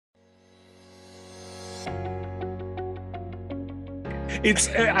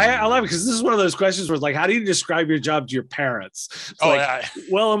I love it because this is one of those questions where it's like, how do you describe your job to your parents? It's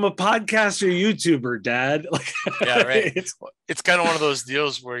well, I'm a podcaster, YouTuber, Dad. Like, yeah, right. It's kind of one of those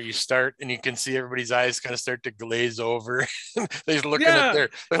deals where you start and you can see everybody's eyes kind of start to glaze over. They're looking at their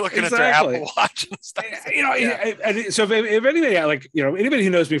Apple Watch and stuff. And so if anybody, like, anybody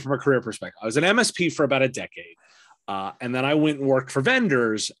who knows me from a career perspective, I was an MSP for about a decade. And then I went and worked for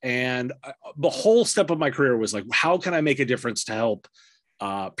vendors, and the whole step of my career was like, how can I make a difference to help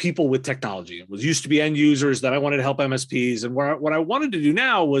people with technology? It was used to be end users, that I wanted to help MSPs. And what I wanted to do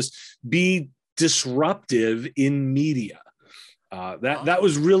now was be disruptive in media. That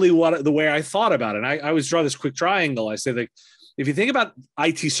was really the way I thought about it. And I always draw this quick triangle. I say, like, if you think about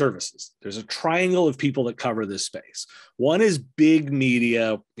IT services, there's a triangle of people that cover this space. One is big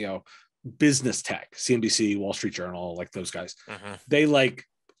media, business tech, CNBC, Wall Street Journal, like those guys. They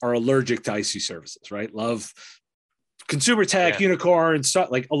are allergic to IT services, right? Love consumer tech, unicorn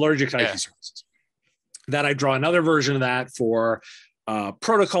stuff, like allergic to IT services. Then I draw another version of that for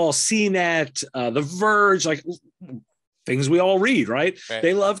Protocol, CNET, The Verge, like things we all read, right?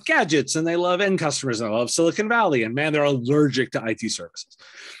 They love gadgets and they love end customers and I love Silicon Valley, and man, they're allergic to IT services.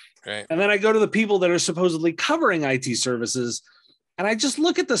 And then I go to the people that are supposedly covering IT services, and I just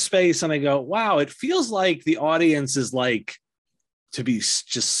look at the space and I go, wow, it feels like the audience is like to be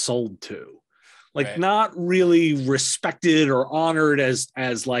just sold to, like not really respected or honored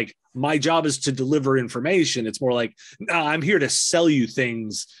as like, my job is to deliver information. It's more like, no, I'm here to sell you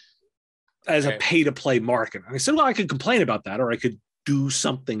things as a pay to play market. And I said, well, I could complain about that, or I could do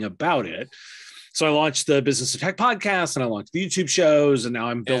something about it. So I launched the Business of Tech podcast, and I launched the YouTube shows, and now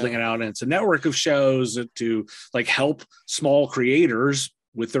I'm building it out. And it's a network of shows to like help small creators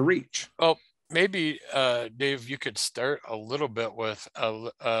with the reach. Well, maybe Dave, you could start a little bit with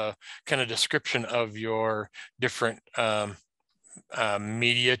a kind of description of your different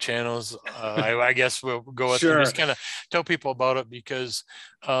media channels. I guess we'll go with just kind of tell people about it, because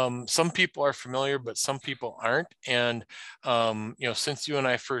some people are familiar, but some people aren't. And since you and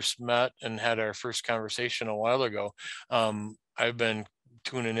I first met and had our first conversation a while ago, I've been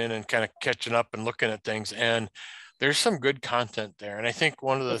tuning in and kind of catching up and looking at things, and there's some good content there. And I think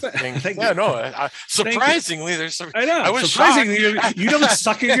one of the things, surprisingly, there's some, I was surprisingly, you don't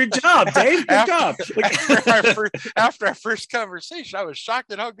suck at your job, Dave. Good job. After our first conversation, I was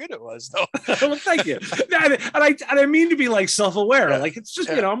shocked at how good it was, though. Well, thank you. And I mean to be like self-aware, like it's just,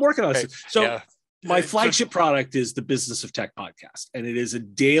 I'm working on it. So my flagship product is the Business of Tech podcast, and it is a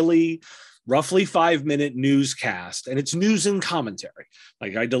daily, roughly 5-minute newscast, and it's news and commentary.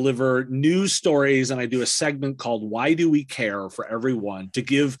 Like I deliver news stories, and I do a segment called Why Do We Care for everyone, to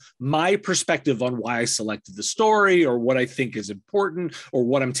give my perspective on why I selected the story, or what I think is important, or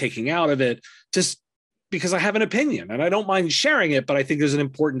what I'm taking out of it, just because I have an opinion and I don't mind sharing it, but I think there's an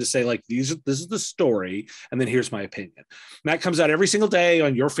important to say, like, this is the story, and then here's my opinion. And that comes out every single day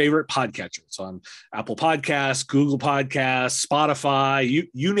on your favorite podcatcher. It's on Apple Podcasts, Google Podcasts, Spotify,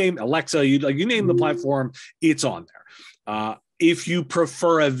 you name Alexa, you name the platform, it's on there. If you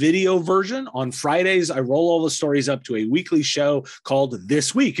prefer a video version, on Fridays, I roll all the stories up to a weekly show called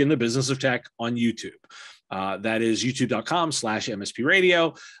This Week in the Business of Tech on YouTube. That is youtube.com/MSP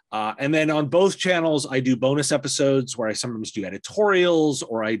Radio. And then on both channels, I do bonus episodes where I sometimes do editorials,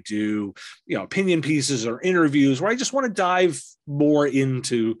 or I do, opinion pieces or interviews where I just want to dive more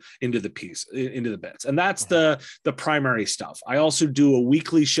into the bits. And that's the primary stuff. I also do a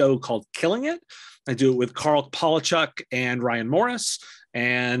weekly show called Killing It. I do it with Carl Polachuk and Ryan Morris.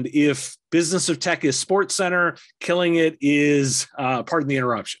 And if Business of Tech is Sports Center, Killing It is, pardon the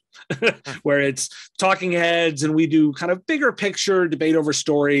interruption, where it's talking heads, and we do kind of bigger picture debate over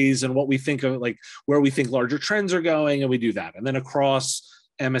stories and what we think of, like where we think larger trends are going, and we do that. And then across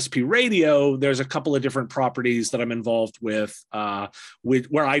MSP Radio, there's a couple of different properties that I'm involved with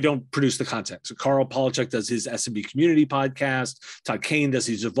where I don't produce the content. So Carl Polachuk does his SMB community podcast. Todd Kane does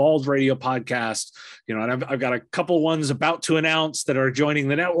his Evolved Radio podcast. And I've got a couple ones about to announce that are joining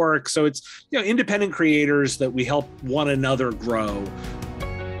the network. So it's, independent creators that we help one another grow